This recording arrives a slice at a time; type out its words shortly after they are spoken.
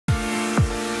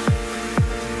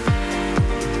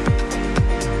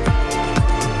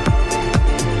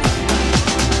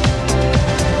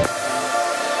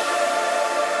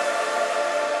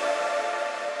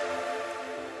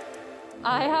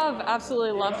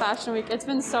absolutely love Fashion Week. It's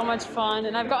been so much fun,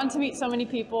 and I've gotten to meet so many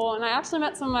people, and I actually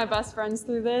met some of my best friends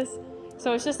through this.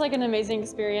 So it's just like an amazing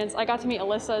experience. I got to meet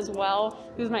Alyssa as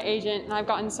well, who's my agent, and I've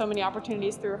gotten so many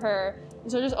opportunities through her.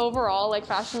 And so just overall, like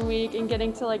Fashion Week and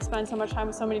getting to like spend so much time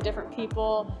with so many different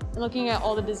people and looking at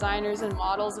all the designers and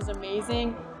models is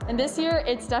amazing. And this year,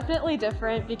 it's definitely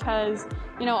different because,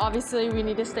 you know, obviously we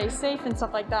need to stay safe and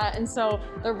stuff like that. And so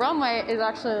the runway is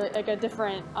actually like a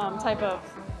different type of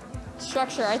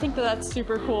structure. I think that that's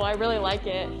super cool. I really like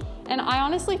it. And I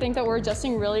honestly think that we're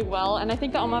adjusting really well. And I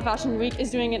think that Omaha Fashion Week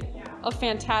is doing a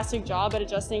fantastic job at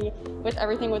adjusting with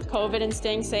everything with COVID and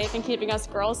staying safe and keeping us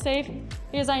girls safe.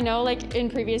 Because I know like in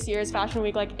previous years, Fashion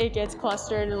Week, like it gets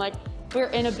clustered and like we're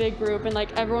in a big group and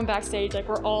like everyone backstage, like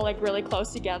we're all like really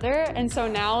close together. And so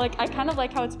now like I kind of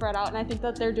like how it's spread out, and I think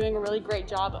that they're doing a really great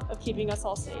job of keeping us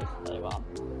all safe really well.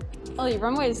 Well, the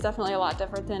runway is definitely a lot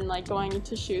different than like going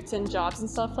to shoots and jobs and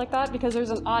stuff like that, because there's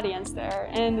an audience there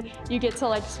and you get to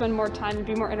like spend more time and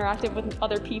be more interactive with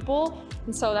other people.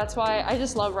 And so that's why I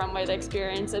just love runway, the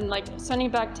experience, and like spending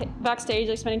backstage,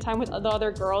 like spending time with the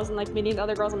other girls and like meeting the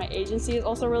other girls in my agency is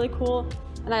also really cool.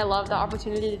 And I love the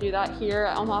opportunity to do that here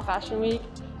at Omaha Fashion Week.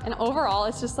 And overall,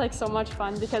 it's just like so much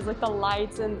fun because like the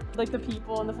lights and like the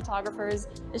people and the photographers,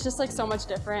 it's just like so much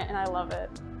different, and I love it.